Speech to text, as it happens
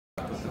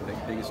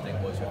biggest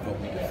thing was I thought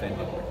we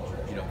defended,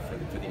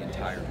 for the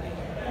entire game.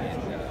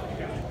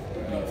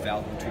 And,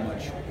 fouled him too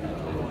much.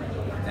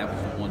 That was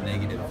the one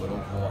negative, but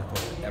overall, I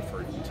thought the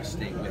effort to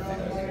stay with it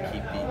and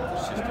keep being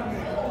persistent.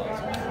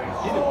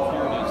 It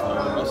appeared as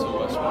though Russell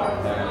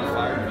Westbrook had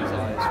fire in his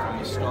eyes from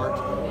the start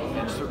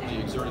and certainly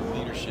exerted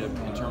leadership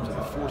in terms of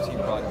the force he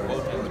brought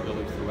both ends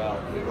ability throughout.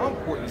 How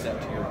important is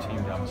that to your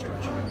team down the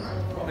stretch?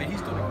 Well, I mean,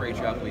 he's done a great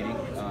job leading.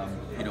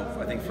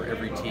 I think for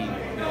every team,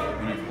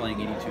 when you're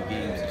playing 82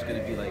 games, it's going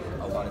to be like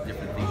a lot of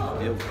different things to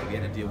deal with. We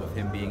had to deal with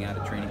him being out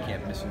of training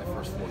camp, missing the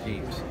first 4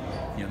 games.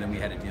 Then we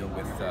had to deal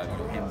with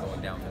him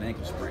going down with an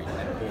ankle sprain, and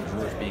then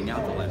Paul George being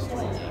out the last 3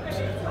 games.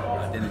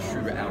 Then the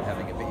shooter out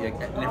having a big,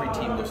 and every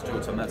team goes through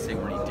it. So I'm not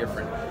saying we're any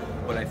different,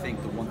 but I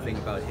think the one thing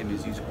about him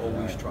is he's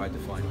always tried to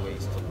find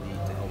ways to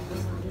lead, to help the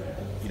group,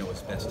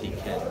 as best he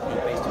can,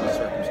 based on the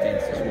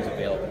circumstances, who's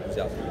available, who's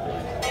out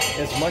there.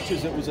 As much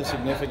as it was a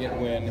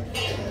significant win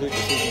to complete the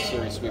season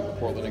series sweep of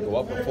Portland and go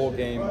up a full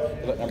game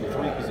to that number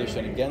 3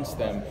 position against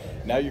them,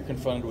 now you're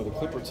confronted with a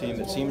Clipper team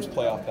that seems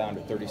playoff bound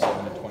at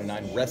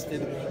 37-29,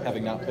 rested,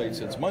 having not played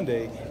since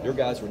Monday. Your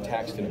guys were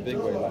taxed in a big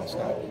way last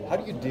night. How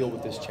do you deal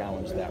with this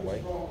challenge that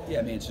way? Yeah,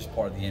 I mean, it's just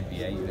part of the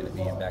NBA. You're going to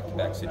be in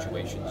back-to-back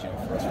situations. For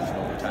us, it was an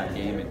overtime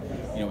game,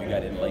 and we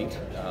got in late.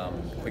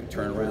 Quick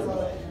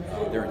turnaround.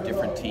 They're a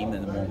different team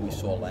than the one we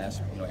saw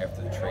last.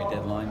 After the trade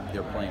deadline,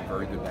 they're playing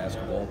very good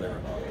basketball. They're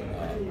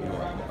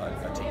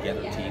a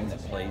together team that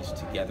plays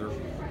together,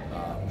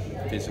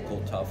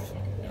 physical, tough.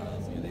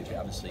 They've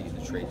obviously in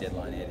the trade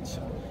deadline added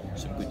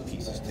some good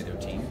pieces to their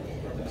team.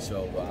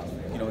 So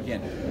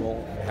again,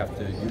 we'll have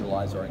to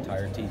utilize our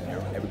entire team.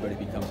 Everybody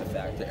becomes a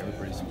factor.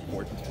 Everybody's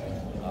important.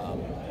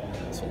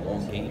 It's a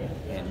long game,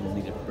 and we'll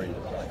need everybody to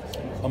play.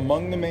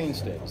 Among the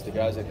mainstays, the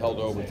guys that held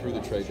over through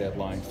the trade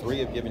deadline, 3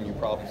 have given you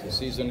problems this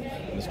season.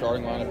 In the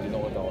starting lineup,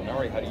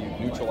 Gallinari, how do you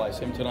neutralize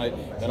him tonight?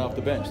 Then off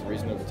the bench, the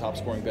reason of the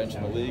top-scoring bench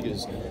in the league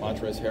is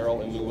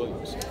Ferrall and Lou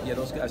Williams. Yeah,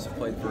 those guys have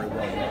played very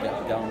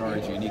well.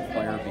 Gallinari is a unique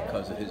player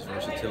because of his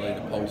versatility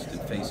to post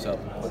and face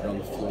up, put it on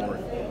the floor,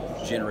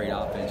 and generate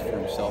offense for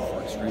himself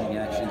or screening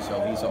action.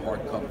 So he's a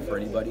hard cover for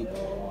anybody.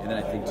 And then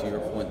I think to your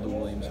point, Lou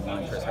Williams and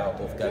Ferrall,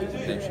 both guys at the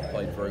bench have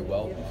played very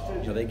well.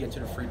 They get to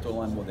the free throw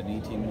line more than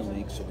any team in the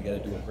league, so we got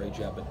to do a great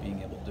job at being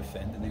able to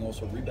defend, and they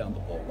also rebound the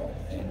ball well.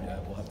 And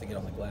we'll have to get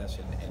on the glass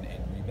and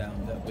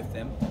rebound with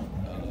them.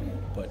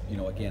 But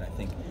again, I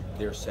think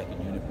their second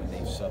unit when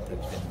they've subbed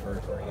has been very,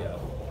 very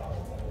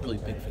really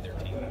big for their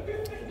team.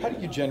 How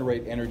do you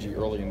generate energy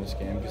early in this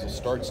game? Because the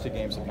starts to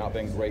games have not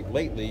been great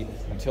lately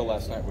until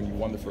last night when you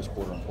won the first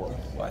quarter in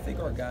Portland. Well, I think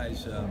our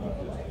guys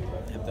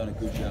have done a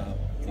good job.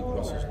 I think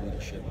Russell's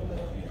leadership.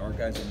 Our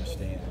guys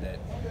understand that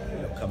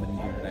coming in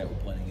here tonight, we're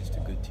playing against a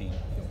good team.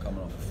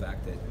 Coming off the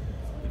fact that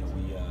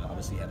we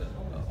obviously had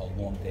a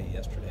long day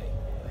yesterday.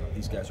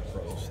 These guys are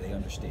pros. They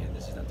understand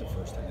this is not the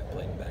first time they've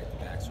played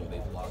back-to-back, so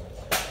they've logged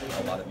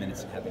a lot of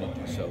minutes and having to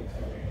do so.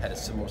 Had a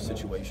similar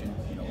situation,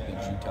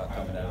 against Utah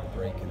coming out of the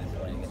break and then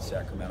playing against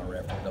Sacramento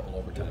after a double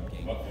overtime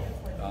game.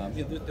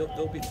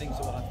 There'll be things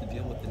that we'll have to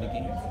deal with in the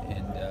game,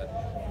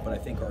 but I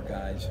think our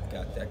guys have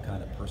got that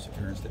kind of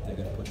perseverance that they're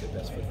going to put their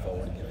best foot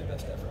forward and give the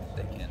best effort that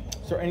they can.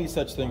 Is there any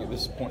such thing at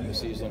this point in the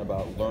season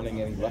about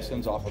learning any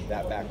lessons off of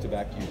that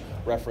back-to-back? You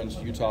referenced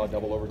Utah,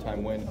 double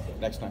overtime win,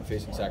 next night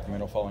facing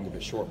Sacramento, falling a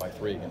bit short by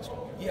 3 against them.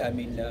 Yeah, I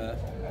mean,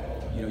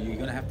 you're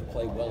going to have to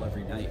play well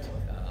every night.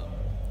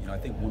 I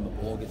think when the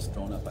ball gets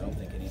thrown up, I don't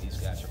think any of these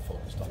guys are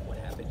focused on what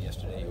happened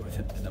yesterday or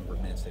the number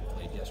of minutes they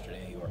played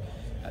yesterday, or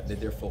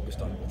they're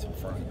focused on what's in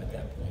front of them at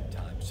that point in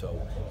time. So,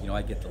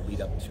 I get the lead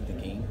up to the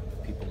game,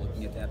 people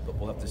looking at that, but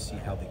we'll have to see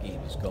how the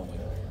game is going,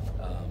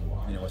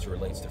 as it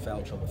relates to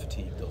foul trouble,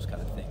 fatigue, those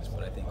kind of things.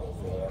 But I think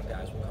overall our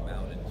guys will come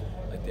out and,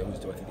 like they always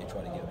do, I think they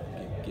try to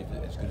give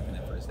as good of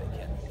an effort as they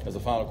can. As a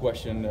final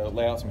question,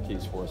 lay out some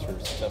keys for us for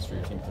success for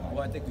your team tonight.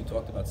 Well, I think we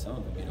talked about some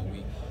of them.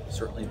 We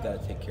certainly have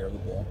got to take care of the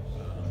ball.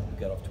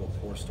 We got off to a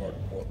poor start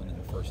in Portland in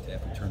the first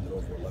half. We turned it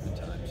over 11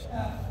 times.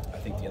 I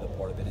think the other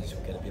part of it is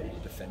we've got to be able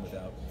to defend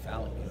without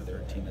fouling. They're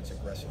a team that's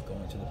aggressive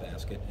going to the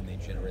basket, and they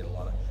generate a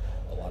lot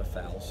of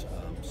fouls.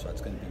 So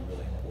that's going to be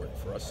really important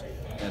for us.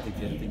 And I think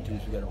the other thing too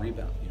is we got to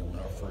rebound. When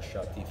our first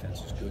shot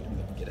defense is good,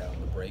 we can get out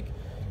on the break.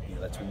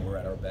 That's when we're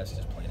at our best,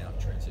 is playing out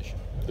in transition.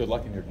 Good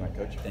luck in here tonight,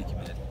 Coach. Thank you,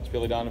 man. It's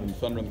Billy Donovan, the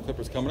Thunder and the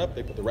Clippers coming up.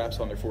 They put the wraps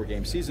on their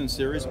 4-game season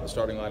series with the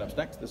starting lineups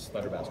next. This is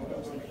Thunder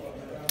Basketball.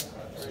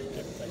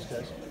 Thanks,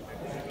 guys.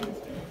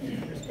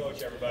 Here's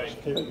Coach, everybody.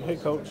 Hey,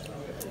 Coach.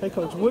 Hey,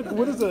 Coach.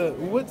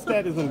 What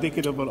stat is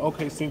indicative of an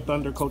OKC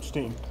Thunder coach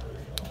team?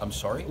 I'm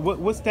sorry?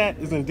 What stat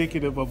is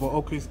indicative of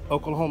an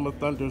Oklahoma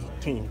Thunder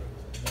team?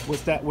 What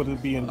stat would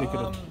it be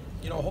indicative?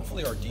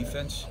 Hopefully our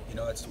defense,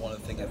 that's one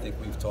of the things I think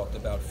we've talked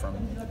about from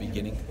the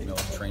beginning,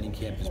 training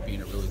camp as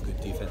being a really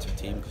good defensive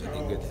team, because I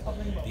think we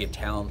have the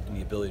talent and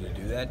the ability to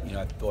do that.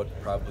 I thought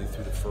probably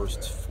through the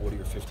first 40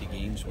 or 50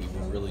 games we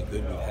were really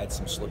good. We've had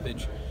some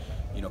slippage,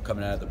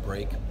 coming out of the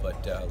break,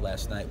 but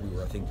last night we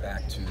were, I think,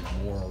 back to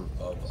more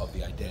of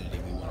the identity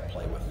we want to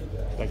play with.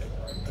 Thank you.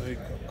 I think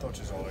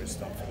coaches always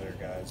stop for their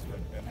guys, but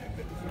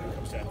when it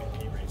comes to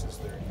MVP races,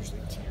 they're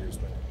usually tiers,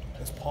 but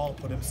that's Paul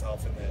put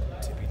himself in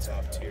that tippy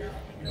top tier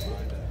in your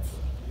mind?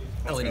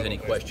 I don't think there's any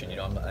question. You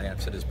know,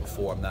 I've said this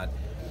before. I'm not.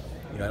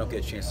 You know, I don't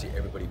get a chance to see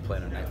everybody play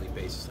on a nightly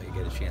basis. Like I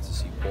get a chance to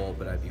see Paul,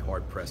 but I'd be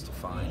hard pressed to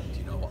find,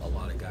 you know, a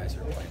lot of guys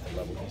that are playing at the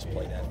level he's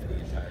played at for the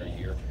entire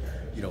year.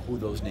 You know, who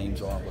those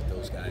names are, what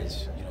those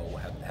guys, you know,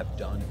 have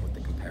done, and what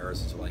the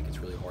comparisons are like. It's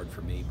really hard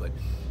for me. But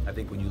I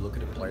think when you look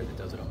at a player that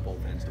does it on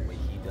both ends the way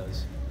he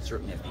does,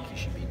 certainly I think he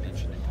should be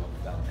mentioned and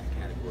talked about in that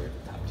category of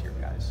the top tier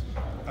guys.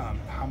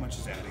 How much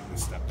is adding the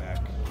step back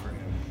for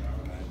him?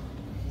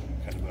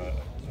 Kind of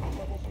a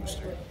level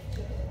booster.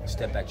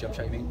 Step back jump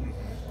shot, you mean?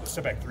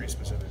 Step back three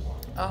specifically.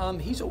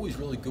 He's always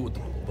really good with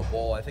the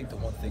ball. I think the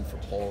one thing for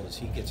Paul is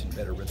he gets in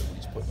better rhythm when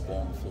he's putting the ball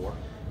on the floor.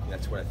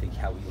 That's what I think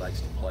how he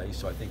likes to play.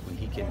 So I think when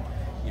he can,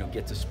 you know,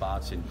 get to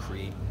spots and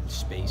create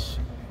space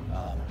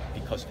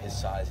because of his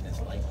size and his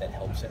length, that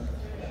helps him.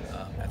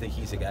 I think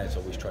he's a guy that's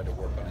always tried to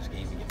work on his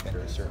game and get better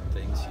at certain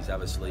things. He's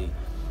obviously,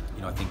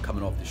 you know, I think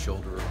coming off the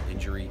shoulder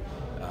injury,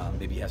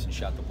 maybe he hasn't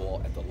shot the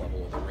ball at the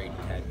level of the rate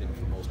he had been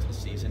for most of the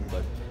season,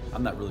 but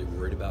I'm not really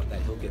worried about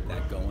that. He'll get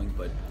that going,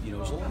 but you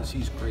know, as long as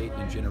he's creating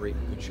and generating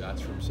good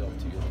shots for himself,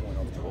 to your point,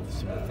 over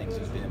some of the things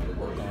he's been able to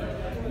work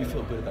on, you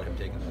feel good about him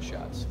taking those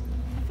shots.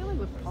 I feel like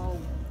with Paul,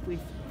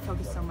 we've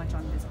focused so much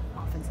on his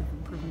offensive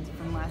improvements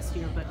from last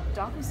year, but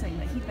Doc was saying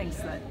that he thinks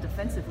that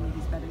defensively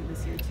he's better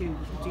this year too.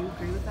 Do you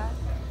agree with that?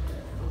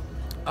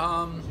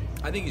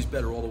 I think he's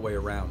better all the way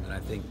around, and I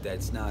think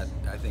that's not.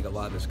 I think a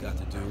lot of it's got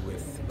to do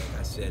with, like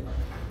I said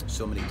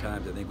so many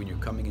times, I think when you're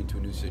coming into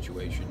a new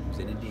situation, he was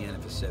in Indiana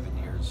for 7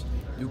 years,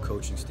 new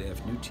coaching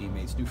staff, new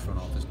teammates, new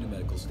front office, new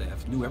medical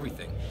staff, new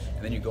everything,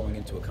 and then you're going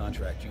into a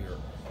contract year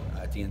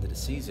at the end of the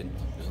season.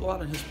 There's a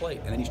lot on his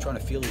plate, and then he's trying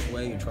to feel his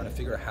way and trying to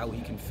figure out how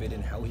he can fit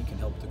in, how he can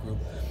help the group.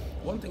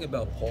 One thing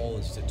about Paul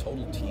is he's a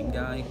total team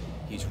guy.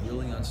 He's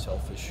really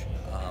unselfish,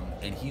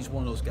 and he's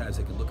one of those guys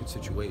that can look at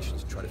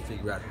situations and try to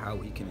figure out how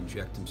he can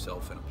inject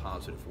himself in a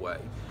positive way.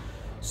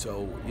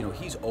 So, you know,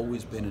 he's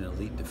always been an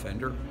elite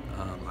defender.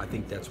 I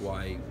think that's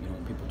why, you know,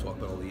 when people talk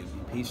about all the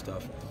MVP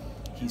stuff,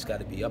 he's got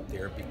to be up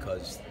there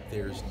because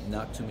there's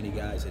not too many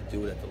guys that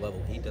do it at the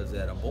level he does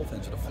that on both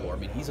ends of the floor. I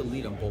mean, he's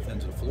elite on both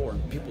ends of the floor,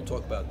 and people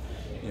talk about,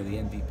 you know, the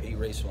MVP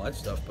race and all that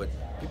stuff, but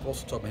people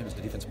also talk about him as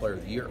the defensive player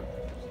of the year.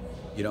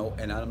 You know,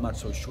 and I'm not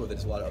so sure that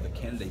there's a lot of other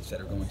candidates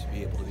that are going to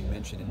be able to be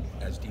mentioned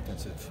as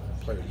defensive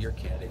player of the year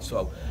candidates.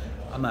 So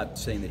I'm not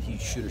saying that he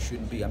should or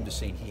shouldn't be. I'm just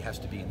saying he has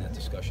to be in that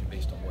discussion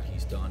based on what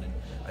he's done. And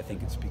I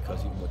think it's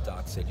because even what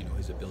Doc said, you know,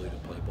 his ability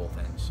to play both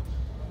ends.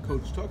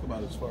 Coach, talk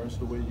about as far as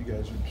the way you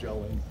guys are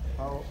gelling.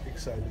 How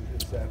excited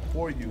is that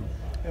for you?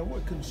 And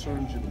what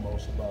concerns you the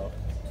most about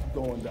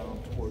going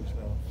down towards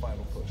the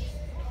final push?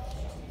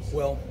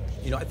 Well,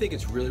 you know, I think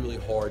it's really, really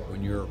hard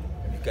when you've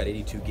got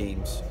 82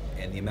 games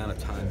and the amount of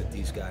time that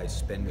these guys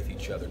spend with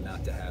each other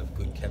not to have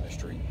good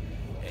chemistry,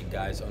 and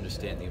guys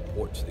understand the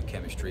importance of the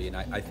chemistry. And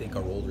I think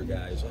our older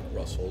guys like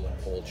Russell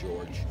and Paul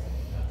George,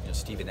 you know,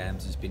 Steven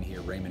Adams has been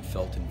here, Raymond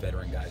Felton,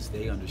 veteran guys,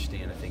 they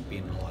understand, I think,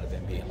 being in a lot of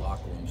NBA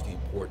locker rooms, the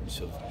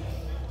importance of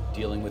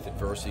dealing with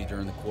adversity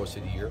during the course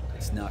of the year.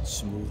 It's not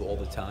smooth all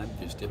the time.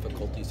 There's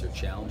difficulties, there's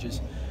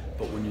challenges.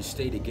 But when you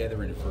stay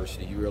together in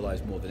adversity, you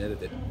realize more than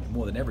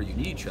ever you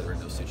need each other in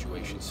those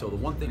situations. So the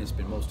one thing that's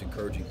been most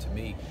encouraging to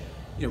me,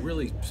 you know,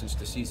 really since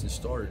the season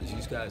started, is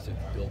these guys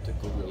have built a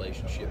good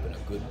relationship and a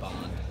good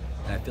bond.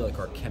 And I feel like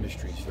our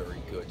chemistry is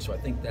very good. So I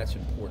think that's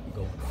important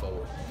going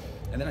forward.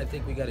 And then I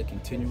think we got to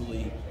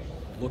continually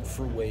look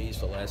for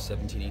ways the last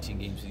 17, 18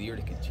 games of the year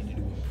to continue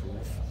to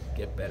improve,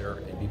 get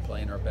better, and be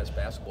playing our best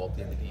basketball at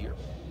the end of the year.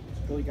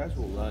 Billy, guys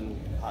will run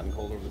hot and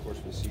cold over the course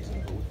of the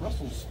season, but with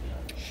Russell's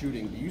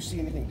shooting, do you see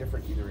anything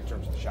different either in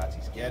terms of the shots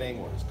he's getting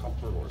or his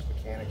comfort or his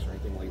mechanics or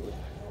anything lately?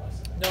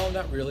 No,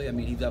 not really. I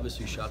mean, he's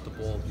obviously shot the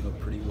ball, you know,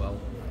 pretty well.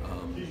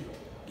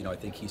 You know, I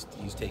think he's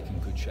taking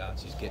good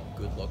shots. He's getting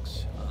good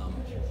looks.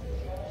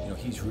 You know,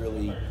 he's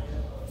really,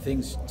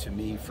 things to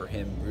me for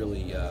him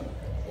really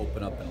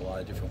open up in a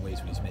lot of different ways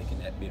when he's making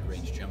that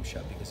mid-range jump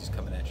shot, because he's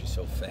coming at you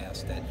so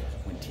fast that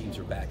when teams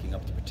are backing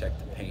up to protect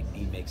the paint,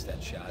 he makes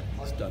that shot.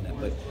 He's done that.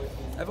 But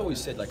I've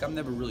always said, like, I'm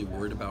never really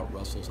worried about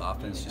Russell's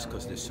offense just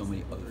because there's so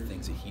many other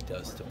things that he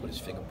does to put his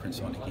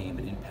fingerprints on the game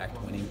and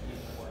impact winning.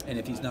 And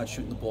if he's not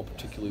shooting the ball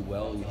particularly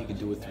well, he can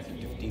do it through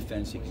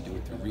defense, he can do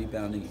it through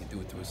rebounding, he can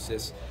do it through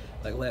assists.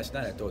 Like last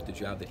night, I thought the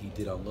job that he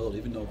did on Lillard,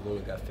 even though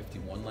Lillard got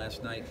 51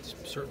 last night,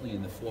 certainly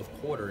in the fourth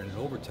quarter and in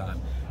overtime,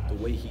 the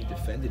way he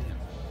defended him.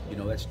 You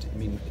know, that's, I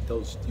mean,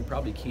 those, you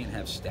probably can't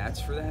have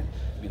stats for that.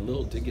 I mean,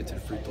 Lillard did get to the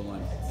free throw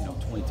line, you know,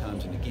 20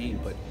 times in the game,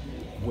 but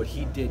what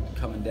he did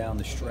coming down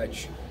the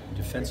stretch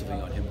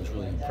defensively on him was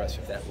really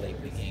impressive that late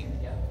in the game.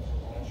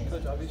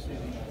 Coach, obviously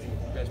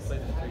you guys played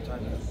them 3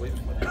 times in the Waves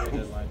when they made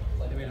deadline.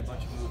 They made a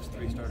bunch of moves,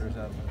 3 starters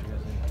out of you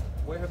guys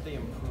in. Where have they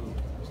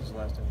improved since the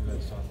last time you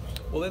guys saw them?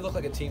 Well, they look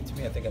like a team to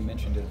me. I think I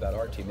mentioned it about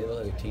our team. They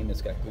look like a team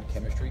that's got good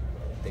chemistry.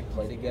 They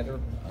play together.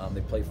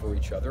 They play for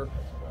each other.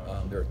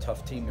 They're a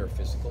tough team. They're a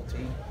physical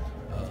team.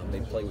 They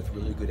play with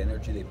really good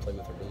energy. They play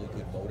with a really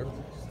good motor.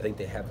 I think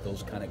they have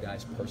those kind of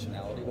guys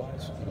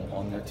personality-wise, you know,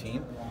 on their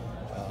team.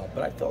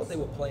 But I felt they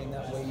were playing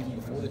that way even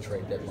before the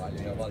trade deadline.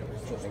 You know, a lot of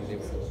people thought maybe they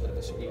were a little bit of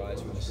a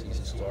surprise when the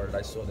season started.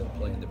 I saw them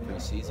playing in the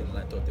preseason, and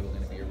I thought they were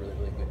going to be a really,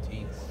 really good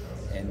team.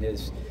 And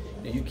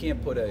you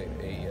can't put a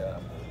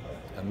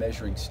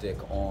measuring stick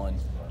on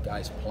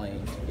guys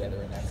playing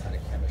together in that kind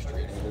of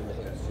chemistry. And they're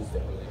really a group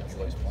that really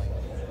enjoys playing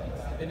with one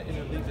another. In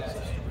a league that's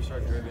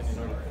superstar driven,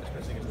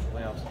 especially against the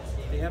playoffs,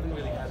 they haven't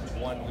really had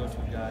one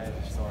go-to guy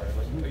at the start.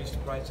 Like, are you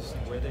surprised to see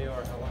where they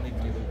are, how long they've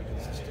been able to be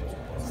consistent,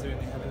 considering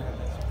they haven't had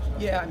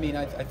that? Yeah, I mean,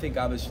 I think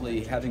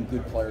obviously having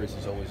good players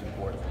is always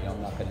important. You know,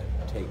 I'm not going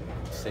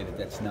to say that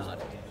that's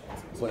not.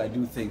 But I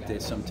do think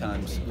that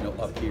sometimes, you know,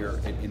 up here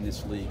in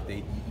this league,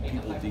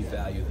 people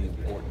devalue the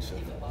importance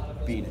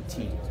of being a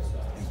team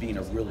and being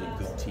a really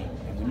good team.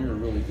 And when you're a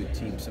really good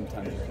team,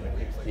 sometimes you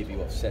can maybe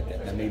offset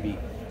that. Now, maybe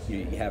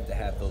you have to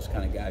have those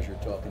kind of guys you're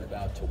talking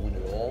about to win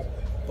it all.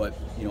 But,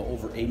 you know,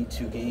 over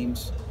 82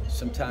 games,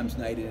 sometimes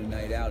night in and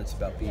night out, it's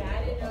about being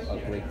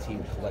a great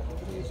team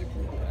collectively as a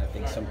group. And I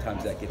think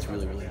sometimes that gets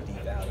really, really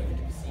devalued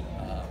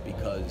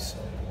because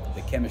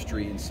the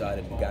chemistry inside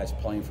of the guys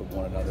playing for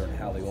one another and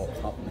how they all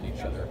complement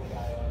each other.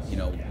 You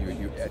know,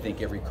 I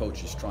think every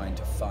coach is trying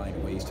to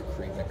find ways to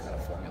create that kind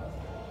of formula.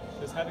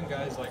 Does having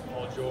guys like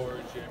Paul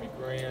George, Jeremy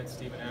Grant,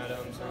 Steven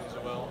Adams, and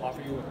Joel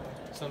offer you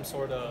some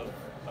sort of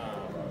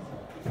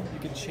you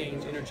can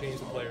interchange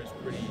the players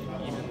pretty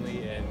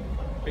evenly and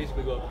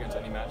basically go up against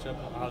any matchup?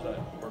 How does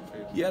that work for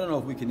you? Yeah, I don't know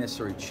if we can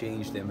necessarily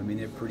change them. I mean,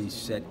 they're pretty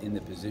set in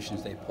the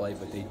positions they play,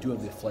 but they do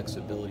have the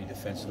flexibility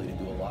defensively to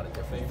do a lot of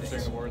different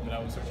things. A word that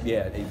I was searching.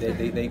 Yeah,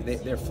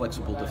 they're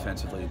flexible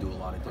defensively to do a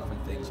lot of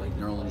different things. Like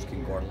Nerlens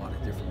can guard a lot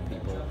of different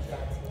people.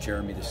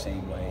 Jeremy the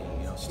same way.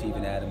 You know,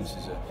 Steven Adams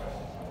is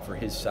for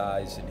his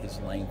size and his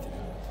length.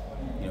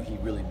 You know, he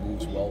really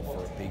moves well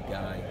for a big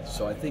guy.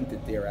 So I think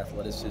that their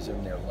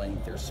athleticism, their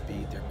length, their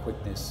speed, their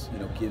quickness, you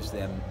know, gives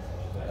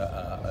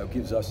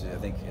us, I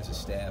think, as a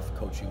staff,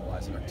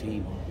 coaching-wise, and our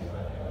team,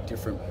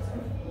 different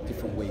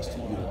ways to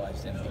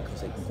utilize them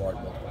because they can guard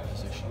multiple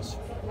positions.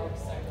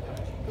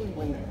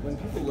 When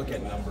people look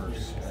at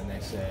numbers and they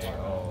say,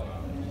 oh,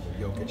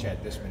 Jokic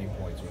had this many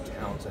points, or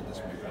Towns had this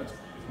many points,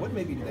 what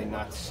maybe do they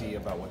not see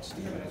about what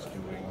Steven is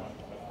doing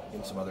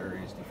in some other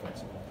areas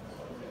defensively?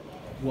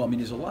 Well, I mean,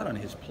 there's a lot on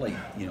his plate,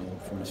 you know,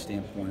 from a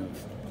standpoint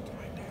of,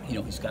 you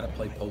know, he's got to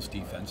play post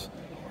defense.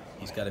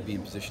 He's got to be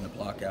in position to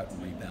block out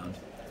and rebound.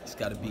 He's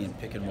got to be in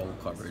pick and roll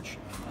coverage.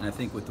 And I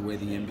think with the way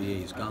the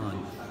NBA has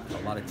gone,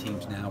 a lot of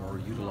teams now are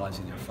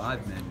utilizing their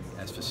 5 men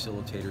as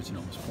facilitators and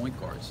almost point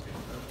guards.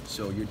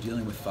 So you're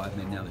dealing with 5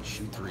 men now that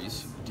shoot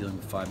threes. You're dealing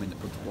with 5 men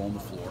that put the ball on the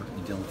floor.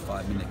 You're dealing with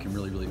 5 men that can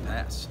really, really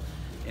pass.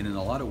 And in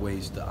a lot of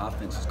ways, the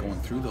offense is going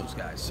through those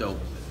guys. So,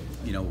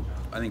 you know,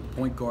 I think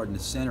point guard and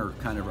the center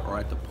kind of are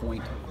at the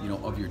point, you know,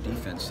 of your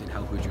defense and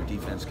how good your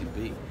defense can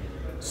be.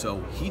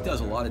 So he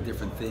does a lot of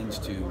different things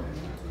to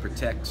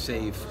protect,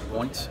 save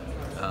points.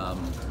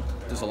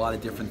 Does a lot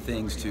of different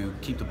things to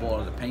keep the ball out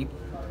of the paint.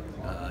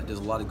 Does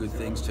a lot of good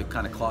things to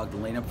kind of clog the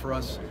lane up for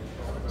us.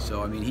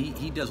 So, I mean,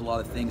 he does a lot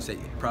of things that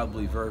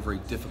probably very, very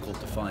difficult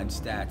to find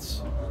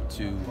stats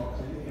to,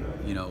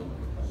 you know,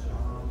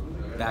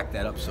 back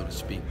that up, so to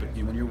speak. But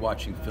when you're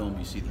watching film,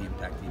 you see the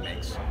impact he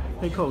makes.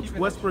 Hey, Coach,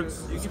 Westbrook's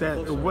stat.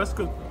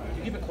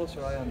 You keep a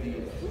closer eye on the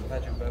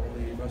Patrick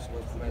Beverly, Russell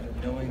Westbrook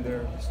matchup, knowing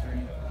their history.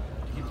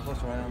 You keep a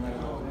closer eye on that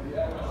at all.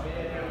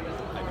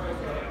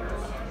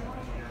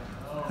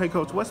 Hey,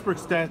 Coach,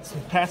 Westbrook's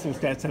passing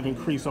stats have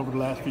increased over the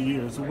last few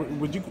years.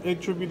 Would you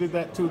attribute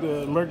that to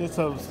the emergence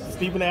of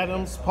Steven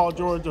Adams, Paul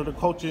George, or the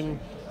coaching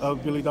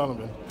of Billy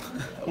Donovan?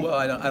 Well,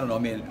 I don't know. I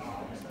mean,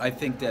 I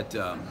think that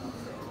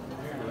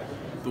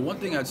the one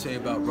thing I'd say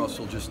about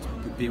Russell, just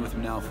being with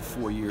him now for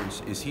 4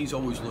 years, is he's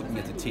always looking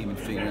at the team and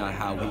figuring out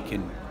how he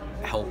can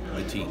help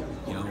the team.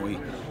 You know,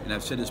 and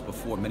I've said this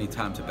before many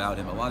times about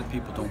him. A lot of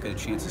people don't get a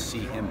chance to see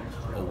him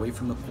away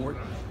from the court,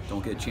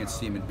 don't get a chance to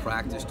see him in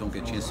practice, don't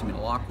get a chance to see him in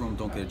the locker room,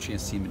 don't get a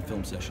chance to see him in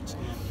film sessions.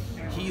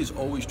 He is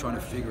always trying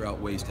to figure out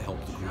ways to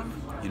help the group.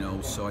 You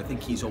know, so I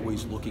think he's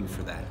always looking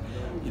for that.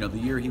 You know, the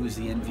year he was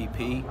the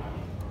MVP,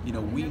 you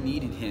know, we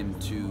needed him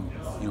to,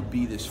 you know,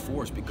 be this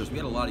force because we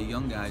had a lot of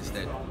young guys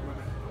that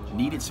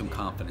needed some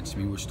confidence. I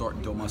mean, we're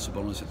starting Domas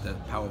Sabonis at the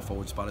power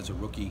forward spot as a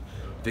rookie.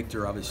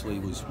 Victor obviously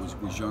was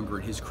younger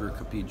in his career,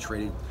 being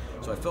traded.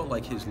 So I felt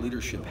like his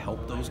leadership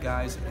helped those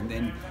guys. And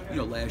then, you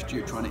know, last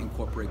year trying to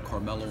incorporate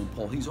Carmelo and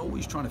Paul. He's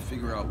always trying to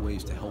figure out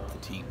ways to help the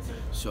team.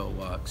 So,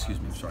 excuse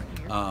me, I'm sorry.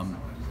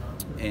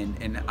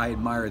 And I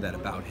admire that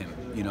about him,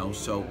 you know.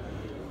 So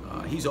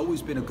he's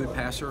always been a good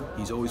passer.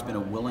 He's always been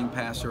a willing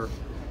passer.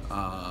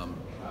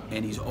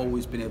 And he's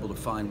always been able to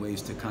find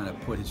ways to kind of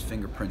put his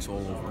fingerprints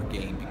all over a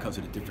game because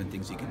of the different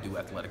things he can do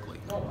athletically.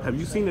 Have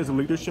you seen his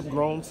leadership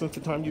grown since the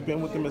time you've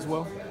been with him as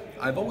well?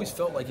 I've always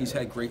felt like he's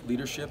had great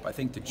leadership. I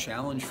think the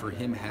challenge for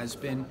him has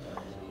been,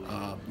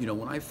 you know,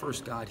 when I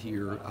first got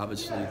here,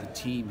 obviously the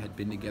team had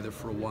been together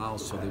for a while,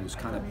 so there was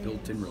kind of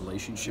built-in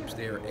relationships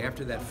there.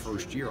 After that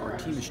first year, our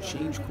team has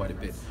changed quite a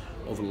bit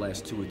over the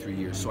last 2 or 3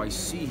 years. So I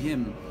see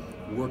him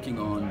working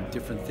on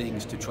different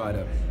things to try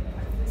to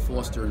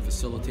foster and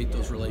facilitate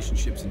those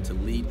relationships and to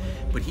lead.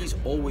 But he's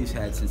always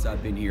had, since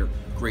I've been here,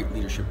 great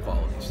leadership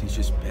qualities.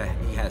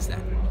 He has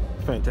that.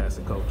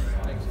 Fantastic, Coach.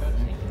 Thanks, Coach.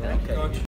 Okay.